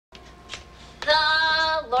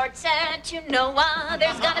Lord said to Noah,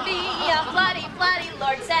 there's gonna be a floody, floody.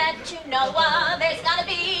 Lord said to Noah, there's gonna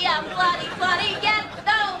be a floody, floody. Get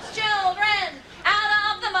those children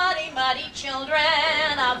out of the muddy, muddy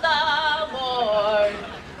children of the Lord.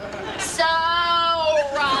 So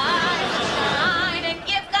rise and shine and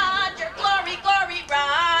give God your glory, glory.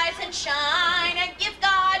 Rise and shine and give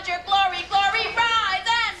God your glory, glory. Rise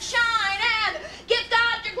and shine and give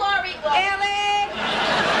God your glory, glory. Ellie!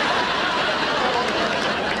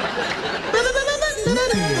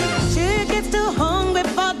 She gets too hungry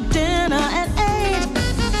for dinner at 8.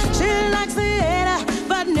 She likes theater,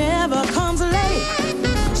 but never comes late.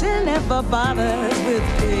 She never bothers with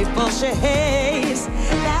people she hates.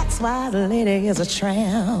 That's why the lady is a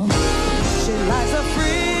tramp. She likes a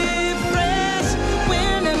free, fresh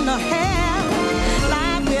wind in her hair.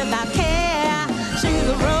 Life without care. She's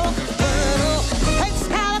a rope girl. Takes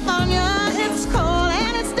California, it's cold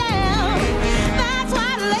and it's damp. That's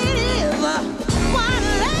why the lady is a, why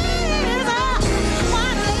the lady is a, why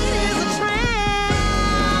the lady is a tramp.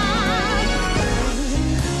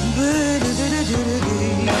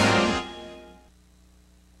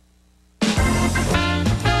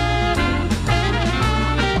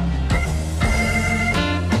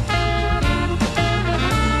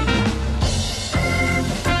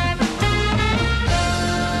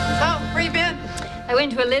 I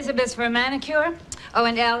went to Elizabeth's for a manicure. Oh,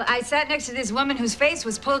 and Elle, I sat next to this woman whose face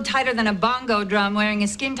was pulled tighter than a bongo drum, wearing a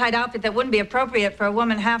skin-tight outfit that wouldn't be appropriate for a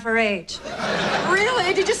woman half her age.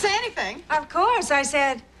 Really? Did you say anything? Of course. I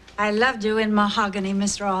said, I loved you in mahogany,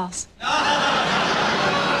 Miss Ross.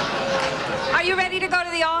 Are you ready to go to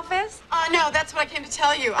the office? No, that's what I came to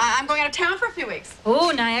tell you. I'm going out of town for a few weeks.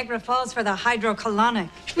 Oh, Niagara Falls for the hydrocolonic.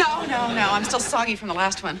 No. I'm still soggy from the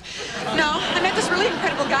last one. No, I met this really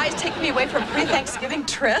incredible guy. He's taking me away for a pre-Thanksgiving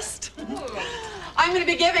tryst. I'm going to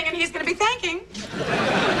be giving, and he's going to be thanking.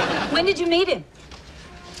 When did you meet him?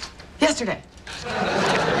 Yesterday.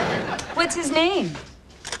 What's his name?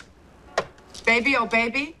 Baby, oh,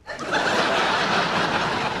 baby. Oh,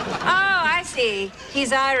 I see.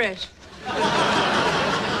 He's Irish.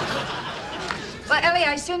 Well, Ellie,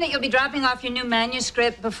 I assume that you'll be dropping off your new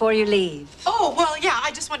manuscript before you leave. Oh, well, yeah,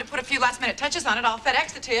 I just wanted to put a few last-minute touches on it. I'll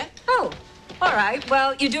FedEx it to you. Oh, all right.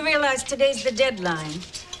 Well, you do realize today's the deadline.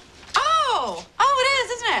 Oh, it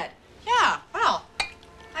is, isn't it? Yeah, well,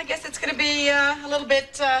 I guess it's going to be a little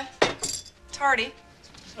bit tardy.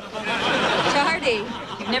 Tardy?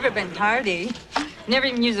 You've never been tardy. Never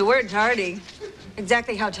even used the word tardy.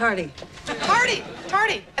 Exactly how tardy? Tardy.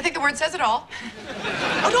 I think the word says it all.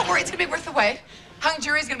 Oh, don't worry, it's going to be worth the wait. Hung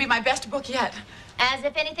Jury's going to be my best book yet. As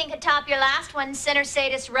if anything could top your last one, sinner,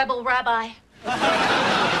 sadist, rebel, rabbi.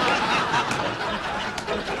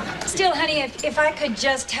 Still, honey, if I could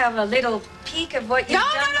just have a little peek of what you've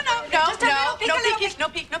done. No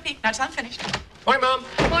peek. Not till I'm finished. Morning, Mom.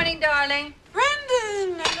 Morning, darling.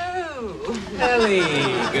 Brendan, hello. Ellie,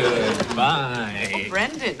 goodbye. Oh,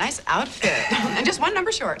 Brendan, nice outfit. And just one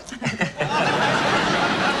number short.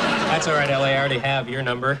 That's all right, Ellie. I already have your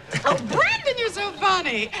number. Oh, Brendan, you're so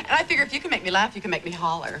funny. And I figure if you can make me laugh, you can make me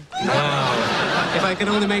holler. Wow. If I could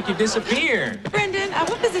only make you disappear. Brendan,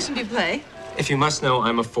 what position do you play? If you must know,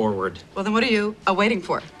 I'm a forward. Well, then what are you waiting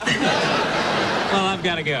for? Well, I've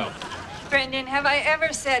got to go. Brendan, have I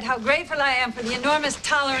ever said how grateful I am for the enormous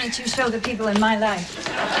tolerance you show the people in my life?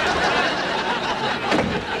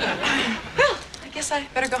 Well, I guess I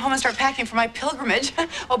better go home and start packing for my pilgrimage.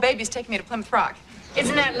 Oh, baby's taking me to Plymouth Rock.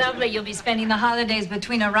 Isn't that lovely? You'll be spending the holidays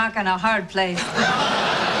between a rock and a hard place.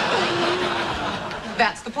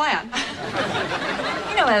 That's the plan.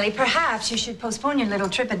 You know, Ellie, perhaps you should postpone your little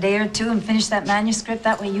trip a day or two and finish that manuscript.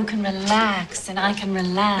 That way you can relax and I can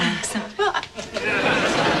relax. Well,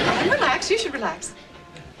 I'm relaxed. You should relax.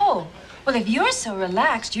 Oh, well, if you're so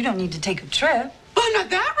relaxed, you don't need to take a trip. Oh, I'm not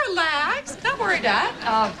that relaxed. Don't worry, Dad.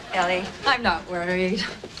 Oh, Ellie, I'm not worried.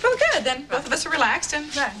 Well, good. Then both of us are relaxed and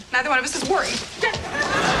neither one of us is worried.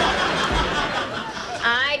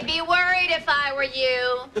 I'd be worried if I were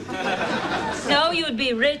you. No, you'd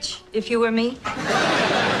be rich if you were me.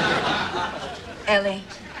 Ellie,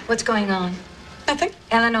 what's going on? Nothing.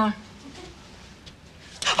 Eleanor.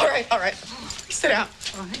 All right. Sit down.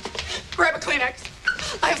 All right. Grab a Kleenex.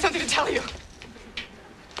 I have something to tell you.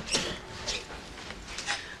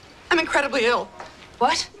 I'm incredibly ill.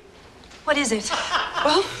 What? What is it?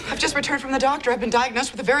 Well, I've just returned from the doctor. I've been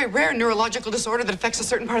diagnosed with a very rare neurological disorder that affects a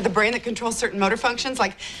certain part of the brain that controls certain motor functions,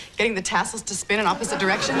 like getting the tassels to spin in opposite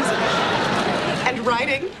directions and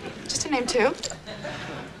writing, just to name two.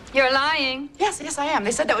 You're lying. Yes, I am.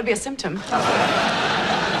 They said that would be a symptom.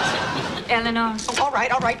 Eleanor. Oh, all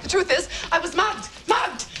right. The truth is, I was mugged.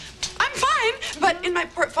 I'm fine, but in my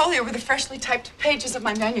portfolio with the freshly typed pages of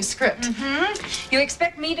my manuscript. You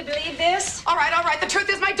expect me to believe this? All right, all right. The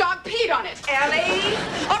truth is my dog peed on it. Ellie?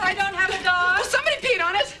 All right. I don't have a dog. Well, somebody peed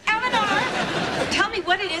on it. Eleanor! Tell me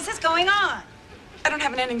what it is that's going on. I don't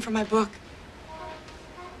have an ending for my book.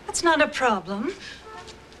 That's not a problem.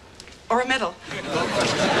 Or a middle.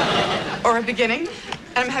 Or a beginning.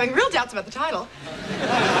 And I'm having real doubts about the title.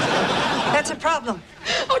 That's a problem.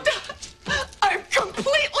 Oh, Dad, I'm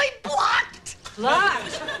completely blocked.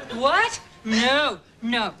 Blocked? What? No.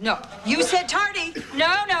 You said tardy.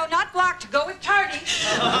 No, not blocked. Go with tardy.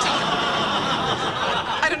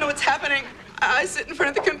 I don't know what's happening. I sit in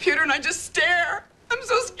front of the computer and I just stare. I'm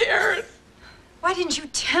so scared. Why didn't you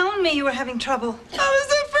tell me you were having trouble? I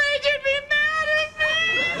was afraid you'd be mad at me.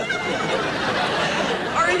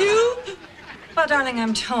 Are you? Well, darling,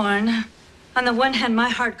 I'm torn. On the one hand, my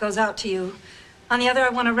heart goes out to you. On the other, I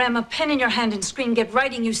want to ram a pen in your hand and scream, "Get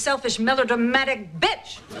writing, you selfish, melodramatic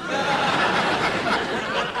bitch!"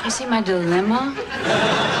 You see my dilemma?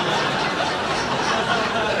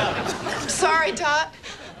 I'm sorry, Dot.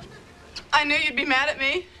 I knew you'd be mad at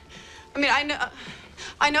me. I mean,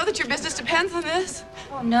 I know that your business depends on this.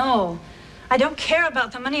 Oh, no. I don't care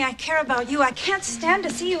about the money. I care about you. I can't stand to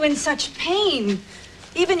see you in such pain.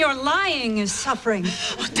 Even your lying is suffering.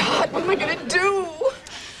 Oh, Dot, what am I going to do?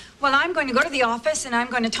 Well, I'm going to go to the office and I'm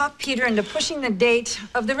going to talk Peter into pushing the date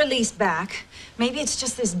of the release back. Maybe it's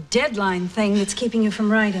just this deadline thing that's keeping you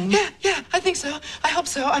from writing. Yeah, I think so. I hope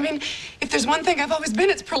so. I mean, if there's one thing I've always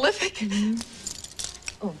been, it's prolific.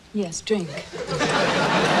 Oh, yes, drink.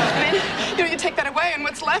 I mean, you take that away and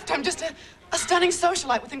what's left, I'm just a stunning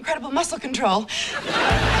socialite with incredible muscle control.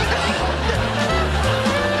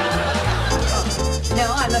 No,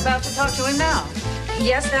 I'm about to talk to him now.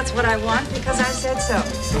 Yes, that's what I want because I said so.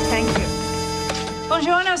 Thank you.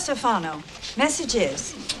 Buongiorno, Stefano.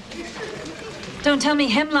 Messages. Don't tell me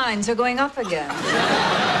hemlines are going up again.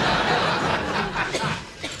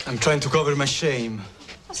 I'm trying to cover my shame.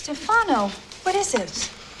 Oh, Stefano, what is it?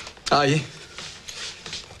 I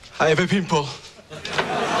have a pimple.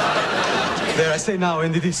 There, I say now,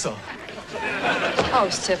 and it is so. Oh,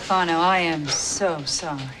 Stefano, I am so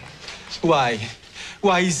sorry. Why?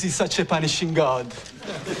 Why is he such a punishing God?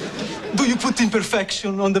 Do you put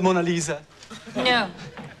imperfection on the Mona Lisa? No.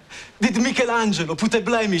 Did Michelangelo put a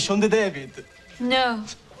blemish on the David? No.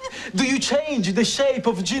 Do you change the shape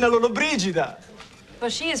of Gina Lollobrigida? Well,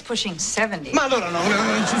 she is pushing 70. Ma allora non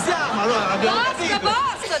ci siamo, allora abbiamo capito.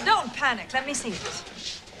 Basta, don't panic. Let me see this.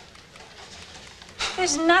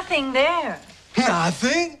 There's nothing there.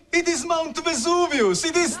 Nothing? It is Mount Vesuvius.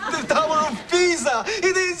 It is the Tower of Pisa.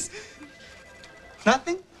 It is...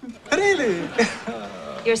 Nothing? Really?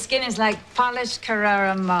 Your skin is like polished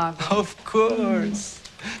Carrara marble. Of course.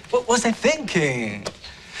 What was I thinking?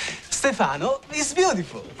 Stefano is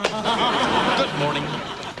beautiful. Good morning.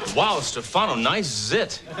 Wow, Stefano, nice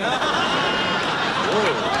zit. Whoa.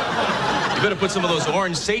 You better put some of those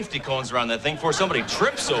orange safety cones around that thing before somebody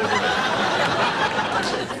trips over it.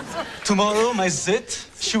 Tomorrow, my zit,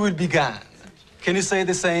 she will be gone. Can you say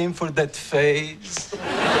the same for that face?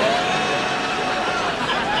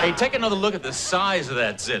 Hey, take another look at the size of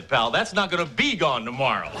that zit, pal. That's not gonna be gone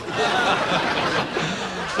tomorrow.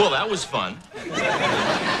 Well, that was fun.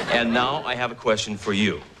 And now I have a question for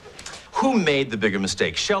you. Who made the bigger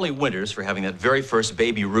mistake? Shelley Winters for having that very first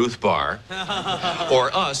Baby Ruth bar,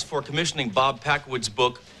 or us for commissioning Bob Packwood's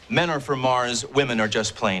book, Men Are From Mars, Women Are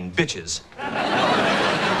Just Plain Bitches?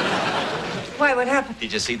 Why, what happened?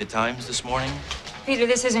 Did you see the Times this morning? Peter,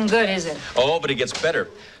 this isn't good, is it? Oh, but it gets better.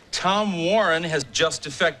 Tom Warren has just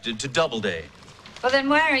defected to Doubleday. Well, then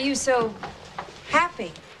why are you so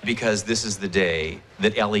happy? Because this is the day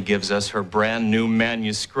that Ellie gives us her brand new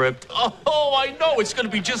manuscript. Oh, I know, it's gonna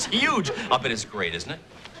be just huge. I'll bet it's great, isn't it?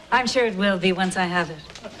 I'm sure it will be once I have it.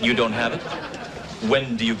 You don't have it?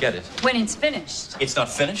 When do you get it? When it's finished. It's not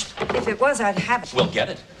finished? If it was, I'd have it. Well, get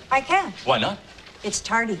it. I can't. Why not? It's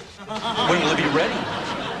tardy. When will it be ready?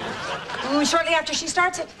 Shortly after she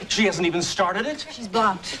starts it. She hasn't even started it? She's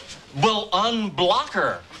blocked. Well, unblock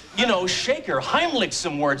her. You know, shake her, Heimlich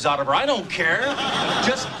some words out of her. I don't care.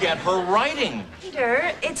 Just get her writing.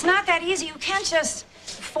 Peter, it's not that easy. You can't just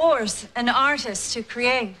force an artist to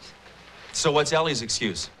create. So what's Ellie's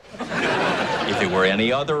excuse? If it were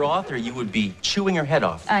any other author, you would be chewing her head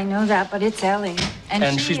off. I know that, but it's Ellie.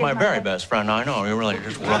 And she's my very best friend. I know. You really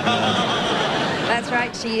just rubbing it on. That's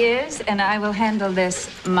right, she is, and I will handle this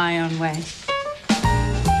my own way.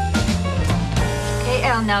 Okay,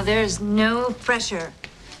 Elle, now there's no pressure.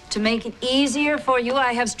 To make it easier for you,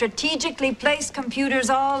 I have strategically placed computers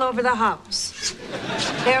all over the house.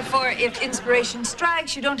 Therefore, if inspiration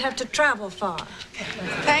strikes, you don't have to travel far.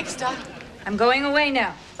 Thanks, Doc. I'm going away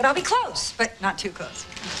now, but I'll be close, but not too close.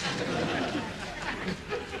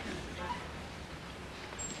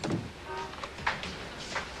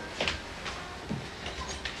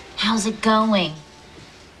 How's it going?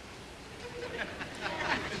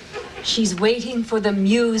 She's waiting for the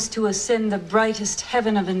muse to ascend the brightest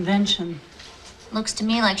heaven of invention. Looks to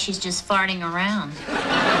me like she's just farting around.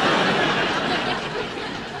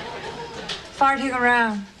 Farting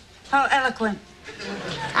around. How eloquent.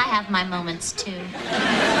 I have my moments, too.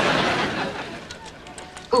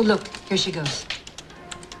 Oh, look, here she goes.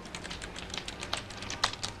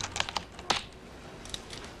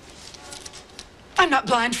 I'm not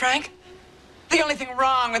blind, Frank. The only thing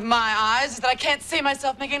wrong with my eyes is that I can't see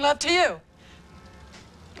myself making love to you.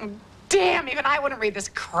 Oh, damn, even I wouldn't read this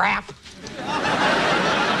crap.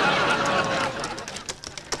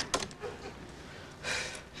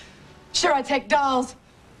 Sure, I take dolls.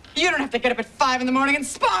 You don't have to get up at 5 in the morning and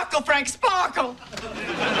sparkle, Frank, sparkle.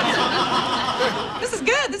 This is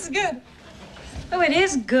good, this is good. Oh, it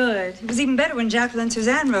is good. It was even better when Jacqueline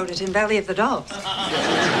Suzanne wrote it in Valley of the Dolls.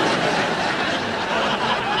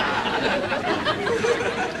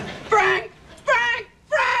 Frank! Frank!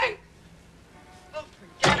 Frank! Oh,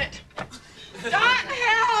 forget it. Not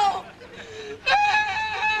hell!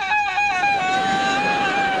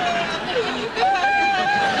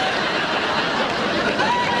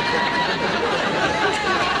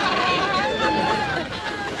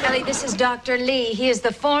 Ellie, this is Dr. Lee. He is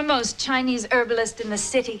the foremost Chinese herbalist in the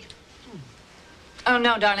city. Oh,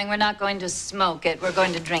 no, darling, we're not going to smoke it. We're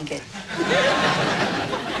going to drink it.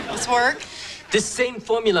 This work? This same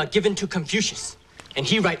formula given to Confucius, and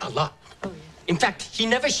he write a lot. In fact, he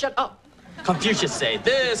never shut up. Confucius say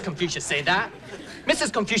this, Confucius say that.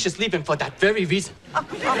 Mrs. Confucius leaving for that very reason. Oh,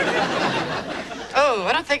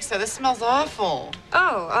 I don't think so. This smells awful.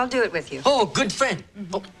 Oh, I'll do it with you. Oh, good friend.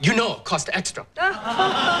 Oh, you know, cost extra.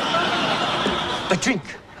 But drink.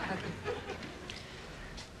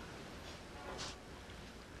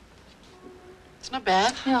 It's not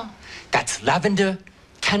bad. No. That's lavender,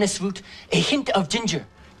 canis root, a hint of ginger,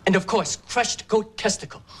 and of course, crushed goat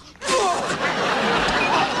testicle.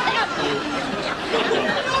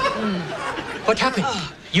 What happened?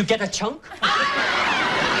 You get a chunk?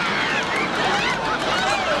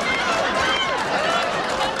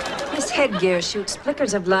 This headgear shoots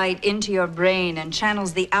flickers of light into your brain and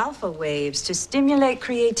channels the alpha waves to stimulate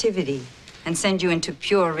creativity and send you into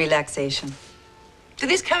pure relaxation. Do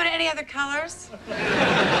these come in any other colors?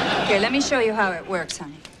 Here, let me show you how it works,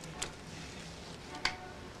 honey.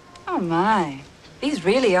 Oh, my. These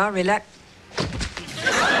really are relax...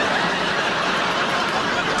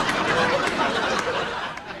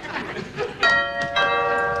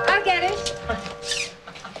 I'll get it.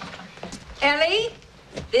 Ellie,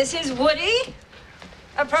 this is Woody,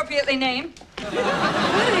 appropriately named.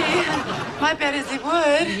 Woody, my bet is he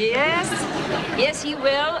would. Yes, yes, he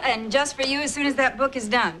will, and just for you as soon as that book is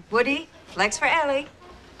done. Woody, flex for Ellie.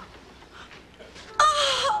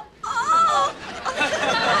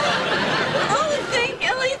 Think,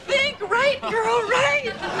 Ellie, think. Right, girl,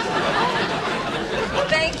 right.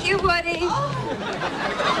 Thank you, Woody.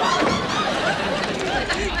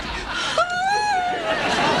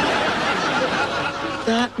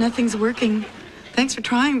 Dot, nothing's working. Thanks for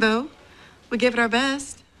trying, though. We gave it our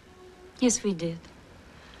best. Yes, we did.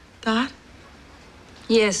 Dot,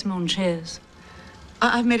 Yes, mon cher.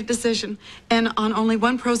 I've made a decision. And on only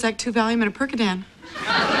one Prozac, 2 Valium, and a Percodan.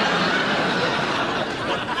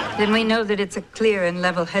 Then we know that it's a clear and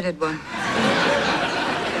level-headed one.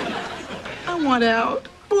 I want out.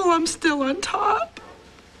 Well, I'm still on top.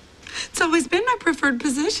 It's always been my preferred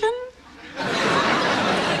position.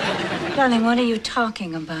 Darling, what are you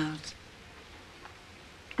talking about?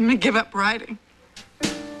 I'm gonna give up writing.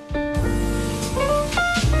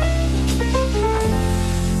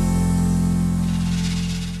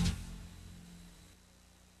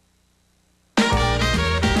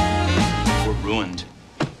 We're ruined.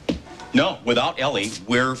 No, without Ellie,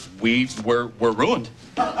 we're ruined.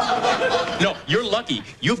 No, you're lucky.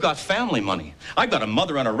 You've got family money. I got a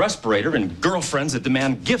mother on a respirator and girlfriends that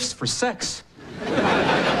demand gifts for sex.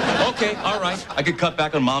 Okay, all right. I could cut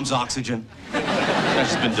back on Mom's oxygen.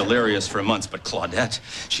 She's been delirious for months, but Claudette,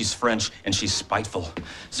 she's French and she's spiteful.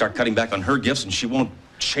 Start cutting back on her gifts and she won't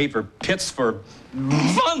shave her pits for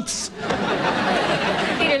months.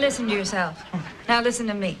 Peter, listen to yourself. Now listen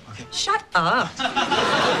to me. Okay. Shut up.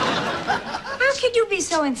 How could you be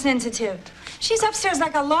so insensitive? She's upstairs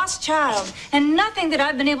like a lost child, and nothing that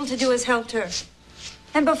I've been able to do has helped her.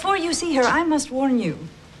 And before you see her, I must warn you.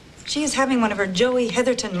 She is having one of her Joey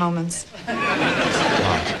Heatherton moments.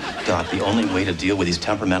 Dot, the only way to deal with these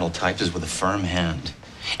temperamental types is with a firm hand.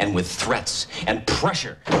 And with threats and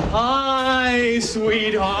pressure. Hi,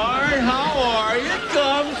 sweetheart. How are you?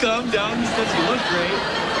 Come down. Sit. You look great.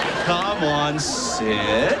 Come on,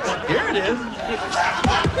 sit. Here it is.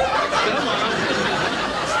 Come on.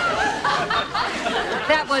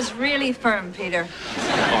 That was really firm, Peter.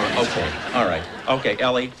 Okay, all right. Okay,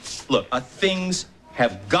 Ellie, look, things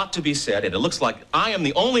have got to be said, and it looks like I am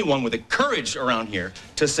the only one with the courage around here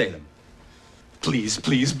to say them. Please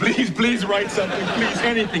write something, please,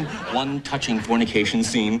 anything. One touching fornication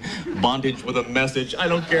scene, bondage with a message, I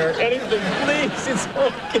don't care, anything, please, it's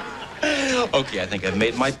okay. Okay, I think I've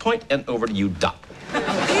made my point, and over to you, Dot.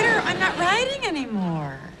 Peter, I'm not writing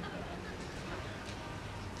anymore.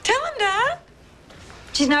 Tell him, Dad.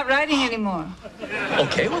 She's not writing anymore.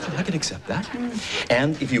 Okay, well, I can accept that.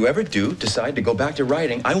 And if you ever do decide to go back to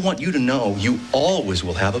writing, I want you to know you always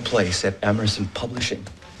will have a place at Emerson Publishing.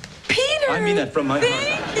 Peter! I mean that from my heart.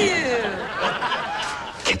 Thank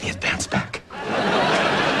you. Get the advance back.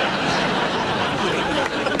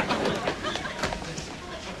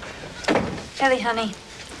 Ellie, honey,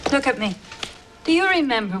 look at me. Do you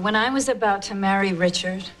remember when I was about to marry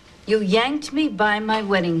Richard, you yanked me by my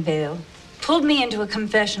wedding veil, pulled me into a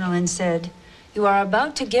confessional and said, you are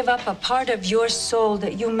about to give up a part of your soul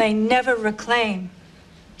that you may never reclaim.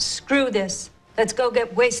 Screw this. Let's go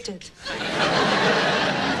get wasted.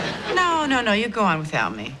 No, you go on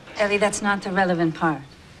without me. Ellie, that's not the relevant part.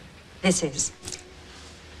 This is.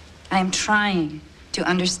 I am trying to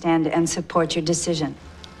understand and support your decision.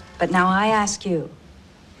 But now I ask you,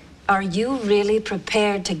 are you really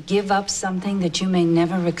prepared to give up something that you may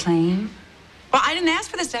never reclaim? Well, I didn't ask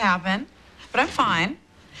for this to happen, but I'm fine.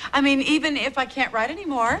 I mean, even if I can't write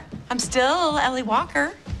anymore, I'm still Ellie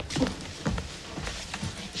Walker.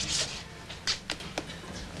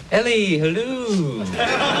 Ellie, hello.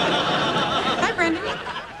 Hi, Brendan.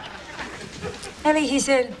 Ellie, he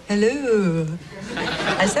said, hello.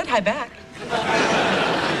 I said hi back.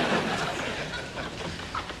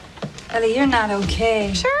 Ellie, you're not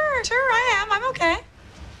okay. Sure, I am. I'm okay.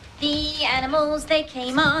 The animals, they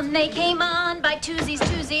came on by twosies,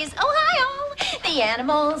 Ohio. The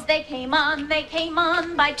animals, they came on by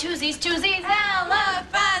twosies,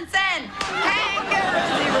 elephants and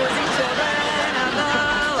kangaroos, rosy children of the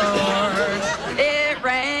Lord. It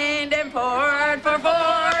rained and poured for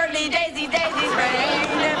 40 daisies,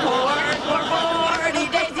 rained and poured for 40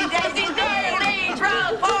 daisies, daily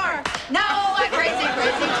drove for Noah, crazy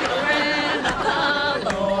children of the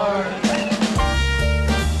Lord.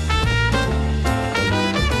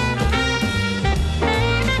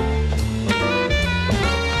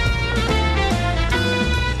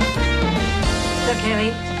 Look,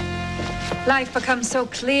 Ellie, life becomes so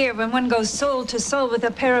clear when one goes soul to soul with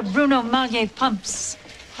a pair of Bruno Maillet pumps.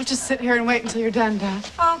 I'll just sit here and wait until you're done, Dad.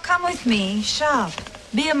 Oh, come with me. Shop.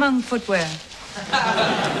 Be among footwear.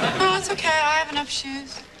 No, it's okay. I have enough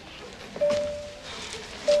shoes.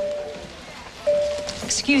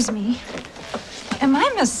 Excuse me. Am I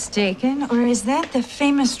mistaken, or is that the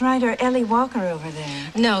famous writer Ellie Walker over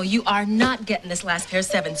there? No, you are not getting this last pair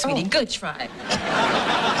 7, sweetie. Oh. Good try.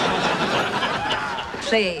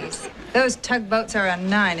 Please. Those tugboats are a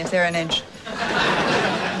 9 if they're an inch.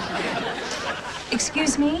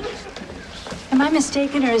 Excuse me? Am I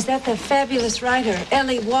mistaken, or is that the fabulous writer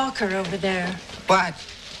Ellie Walker over there? What?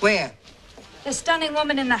 Where? The stunning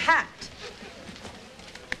woman in the hat.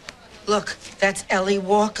 Look, that's Ellie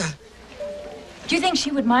Walker. Do you think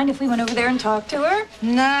she would mind if we went over there and talked to her?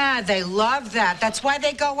 Nah, they love that. That's why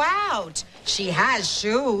they go out. She has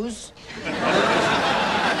shoes.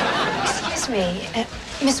 Excuse me,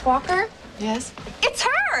 Miss Walker? Yes? It's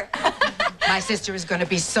her! My sister is going to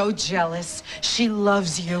be so jealous. She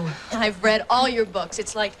loves you. I've read all your books.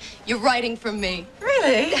 It's like you're writing for me.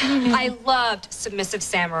 Really? I loved Submissive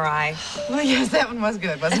Samurai. Well, yes, that one was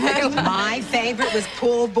good, wasn't it? My favorite was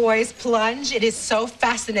Pool Boy's Plunge. It is so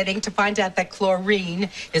fascinating to find out that chlorine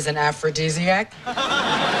is an aphrodisiac.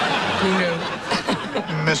 Who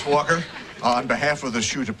knew? Miss Walker, on behalf of the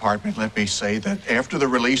shoe department, let me say that after the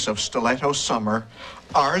release of Stiletto Summer,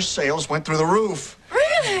 our sales went through the roof.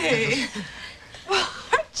 Really? Well,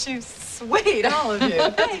 aren't you sweet, all of you?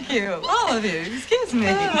 Thank you. All of you. Excuse me.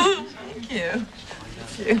 Thank you.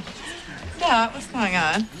 Thank you. Yeah, what's going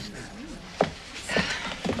on?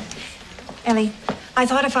 Ellie, I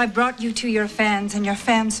thought if I brought you to your fans and your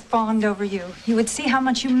fans fawned over you, you would see how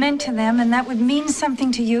much you meant to them, and that would mean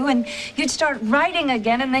something to you, and you'd start writing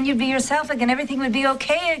again, and then you'd be yourself again. Everything would be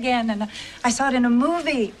okay again. And I saw it in a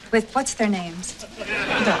movie with what's their names?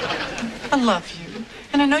 Darling, I love you.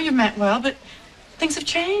 And I know you meant well, but things have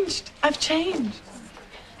changed. I've changed.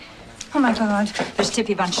 Oh, my God. There's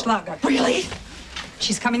Tippy von Schlager. Really?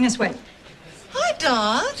 She's coming this way. Hi,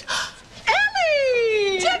 Dot.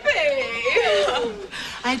 Ellie! Tippy!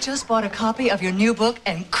 I just bought a copy of your new book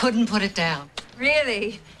and couldn't put it down.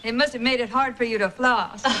 Really? It must have made it hard for you to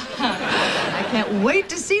floss. I can't wait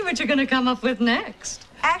to see what you're going to come up with next.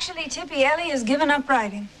 Actually, Tippy, Ellie has given up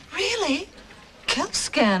writing. Really? Quel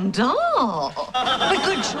scandal. But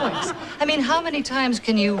good choice. I mean, how many times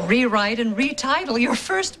can you rewrite and retitle your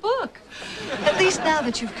first book? At least now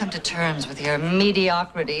that you've come to terms with your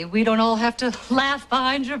mediocrity, we don't all have to laugh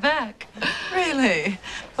behind your back. Really?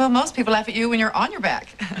 Well, most people laugh at you when you're on your back.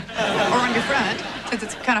 Or on your front, since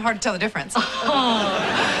it's kind of hard to tell the difference.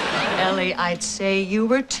 Oh, Ellie, I'd say you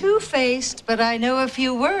were two-faced, but I know if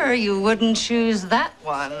you were, you wouldn't choose that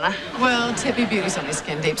one. Well, Tippy Beauty's only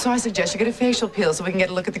skin deep, so I suggest you get a facial peel so we can get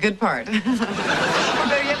a look at the good part. Or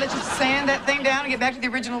better yet, let's just sand that thing down and get back to the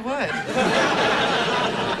original wood.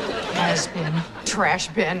 Has been. Trash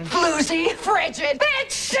bin. Floozy. Frigid.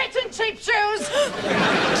 Bad shit and cheap shoes.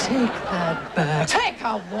 Take that back. Take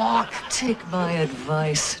a walk. Take my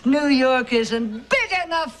advice. New York isn't big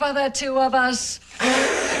enough for the two of us. I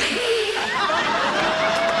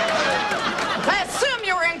assume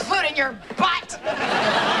you were including your butt.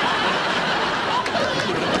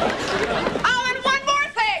 Oh, and one more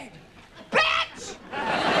thing. Bitch!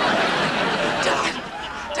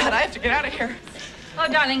 Dad, I have to get out of here. Oh,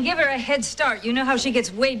 darling, give her a head start. You know how she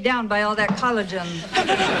gets weighed down by all that collagen. No,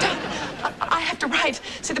 Dad. I have to write.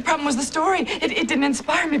 See, the problem was the story. It didn't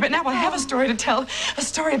inspire me, but now I have a story to tell. A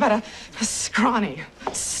story about a scrawny,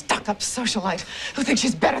 stuck-up socialite who thinks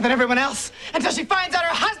she's better than everyone else until she finds out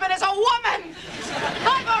her husband is a woman.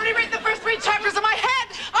 I've already written the first 3 chapters in my head.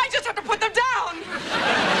 I just have to put them down.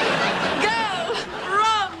 Go,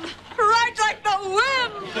 run, write like the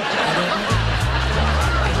wind.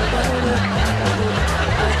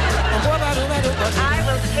 I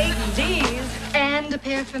will take these. And a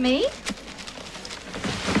pair for me?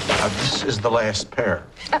 This is the last pair.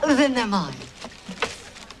 Then they're mine.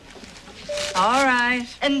 All right.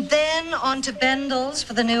 And then on to Bendel's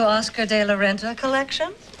for the new Oscar de la Renta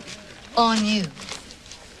collection. On you.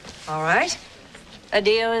 All right. A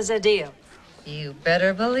deal is a deal. You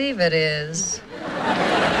better believe it is.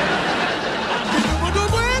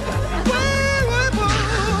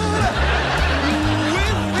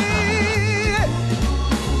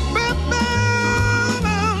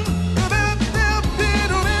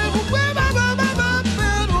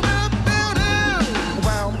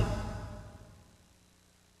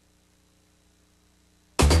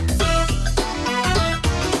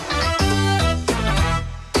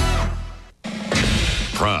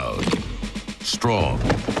 Proud, strong,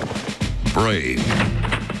 brave.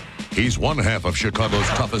 He's one half of Chicago's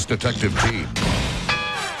toughest detective team.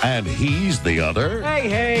 And he's the other?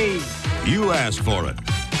 Hey! You asked for it.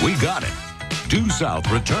 We got it. Due South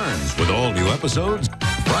returns with all new episodes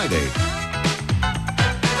Friday.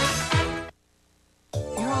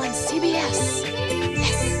 You're on CBS.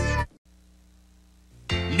 Yes.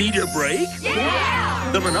 Need a break? Yeah!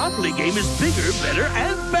 The Monopoly game is bigger, better,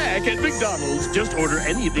 and back at McDonald's. Just order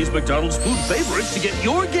any of these McDonald's food favorites to get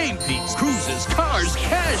your game piece. Cruises, cars,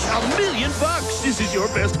 cash, $1 million. This is your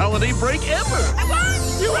best holiday break ever.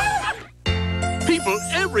 You won! People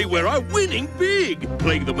everywhere are winning big.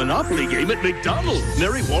 Playing the Monopoly game at McDonald's.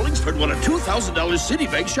 Mary Wallingsford won a $2,000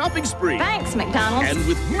 Citibank shopping spree. Thanks, McDonald's. And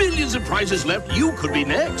with millions of prizes left, you could be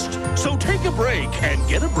next. So take a break and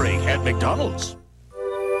get a break at McDonald's.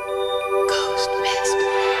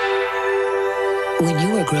 When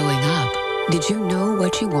you were growing up, did you know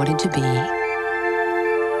what you wanted to be?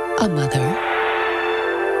 A mother?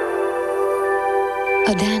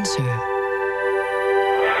 A dancer?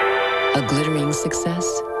 A glittering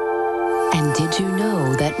success? And did you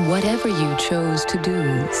know that whatever you chose to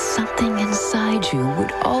do, something inside you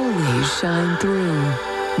would always shine through?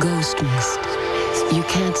 Ghost mist. You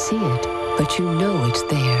can't see it, but you know it's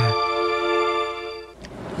there.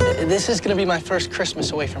 This is going to be my first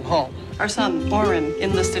Christmas away from home. Our son, Orrin,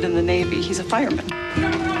 enlisted in the Navy. He's a fireman.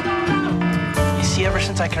 You see, ever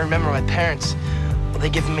since I can remember my parents, well, they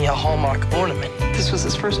given me a Hallmark ornament. This was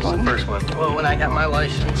his first one? First one. Well, when I got my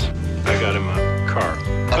license, I got him a car.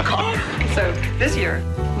 A car? So this year,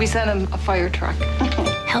 we sent him a fire truck.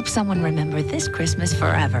 Help someone remember this Christmas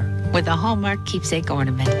forever with a Hallmark keepsake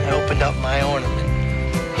ornament. I opened up my ornament.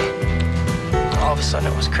 all of a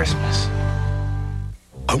sudden it was Christmas.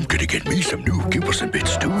 I'm gonna get me some new Kibbles and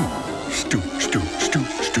Bits stew. Stew.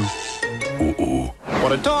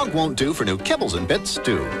 What a dog won't do for new Kibbles and Bits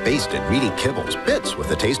stew. Basted, meaty Kibbles, bits with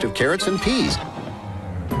the taste of carrots and peas.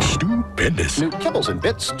 Stupendous. New Kibbles and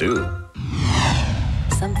Bits stew.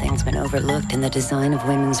 Something's been overlooked in the design of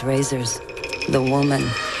women's razors. The woman.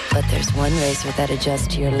 But there's one razor that adjusts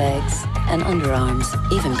to your legs and underarms,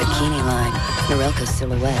 even bikini line. Norelco's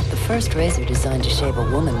Silhouette, the first razor designed to shave a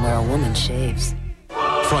woman where a woman shaves.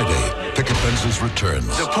 Friday, picket fences returns.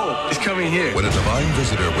 The Pope is coming here. When a divine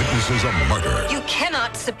visitor witnesses a murder. You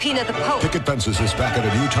cannot subpoena the Pope. Picket Fences is back at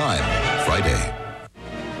a new time. Friday.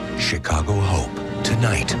 Chicago Hope,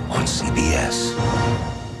 tonight on CBS.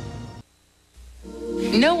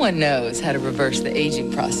 No one knows how to reverse the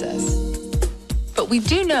aging process. But we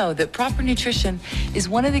do know that proper nutrition is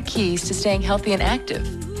one of the keys to staying healthy and active.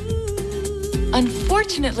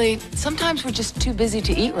 Unfortunately, sometimes we're just too busy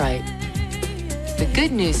to eat right. The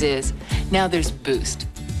good news is, now there's Boost.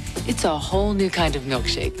 It's a whole new kind of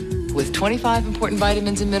milkshake with 25 important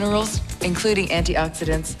vitamins and minerals, including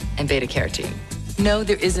antioxidants and beta-carotene. No,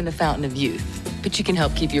 there isn't a fountain of youth, but you can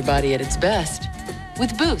help keep your body at its best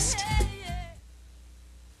with Boost.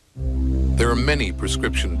 There are many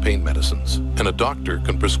prescription pain medicines, and a doctor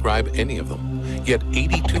can prescribe any of them. Yet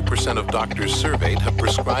 82% of doctors surveyed have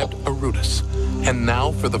prescribed Arutis. And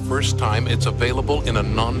now, for the first time, it's available in a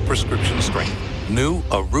non-prescription strength. New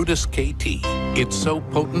Arutis KT. It's so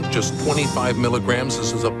potent, just 25 milligrams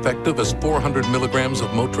is as effective as 400 milligrams of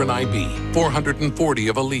Motrin IB, 440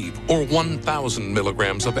 of Aleve, or 1,000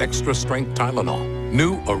 milligrams of extra-strength Tylenol.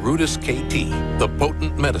 New Arutis KT, the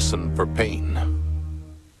potent medicine for pain.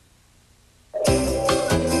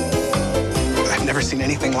 I've never seen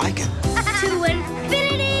anything like it. To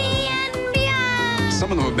infinity and beyond.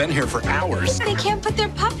 Some of them have been here for hours. They can't put their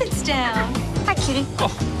puppets down. Hi, kitty.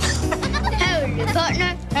 Howdy,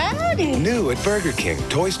 partner. Howdy. New at Burger King,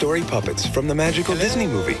 Toy Story puppets from the magical Disney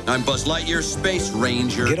movie. I'm Buzz Lightyear Space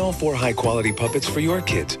Ranger. Get all 4 high-quality puppets for your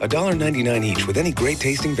kids. $1.99 each with any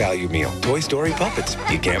great-tasting value meal. Toy Story puppets.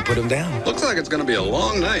 You can't put them down. Looks like it's going to be a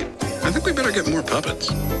long night. I think we better get more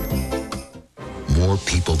puppets. More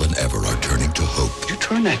people than ever are turning to hope. You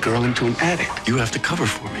turn that girl into an addict. You have to cover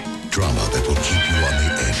for me. Drama that will keep you on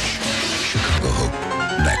the edge. Chicago Hope.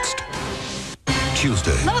 Next.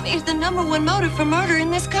 Tuesday. Love is the #1 motive for murder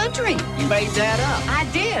in this country. You made that up. I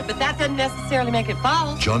did, but that doesn't necessarily make it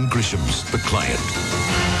false. John Grisham's The Client.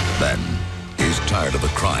 Then, he's tired of the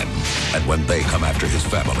crime, and when they come after his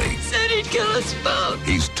family, Said he'd kill us both.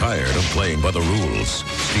 he's tired of playing by the rules.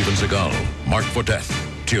 Steven Seagal, Marked for Death.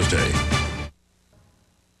 Tuesday.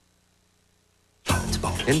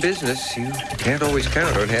 In business, you can't always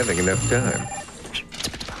count on having enough time.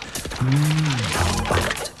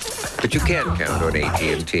 But you can count on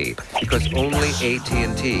AT&T, because only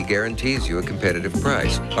AT&T guarantees you a competitive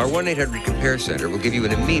price. Our 1-800-COMPARE Center will give you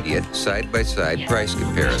an immediate side-by-side price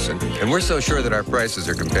comparison. And we're so sure that our prices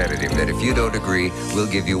are competitive that if you don't agree, we'll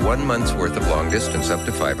give you 1 month's worth of long distance up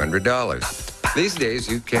to $500. These days,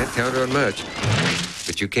 you can't count on much,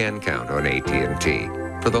 but you can count on AT&T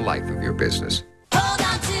for the life of your business.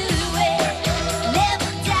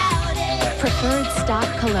 Preferred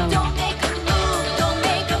stock cologne. Don't make a move, don't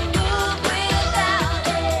make a move without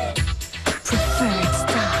it. Preferred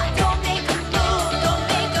stock. Don't make a move, don't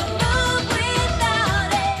make a move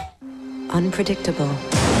without it. Unpredictable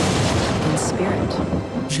in spirit.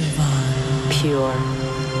 Pure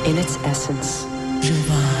in its essence.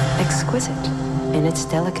 Exquisite in its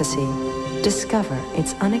delicacy. Discover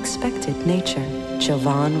its unexpected nature.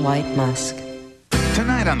 Jovan White Musk.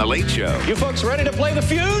 Tonight on The Late Show. You folks ready to play the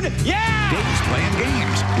feud? Yeah! Dave's playing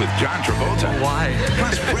games with John Travolta. Why?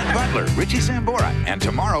 Plus Brett Butler, Richie Sambora, and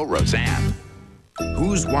tomorrow, Roseanne.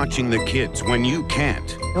 Who's watching the kids when you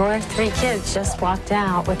can't? Your 3 kids just walked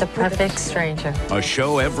out with a perfect stranger. A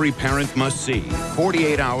show every parent must see.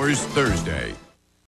 48 Hours, Thursday.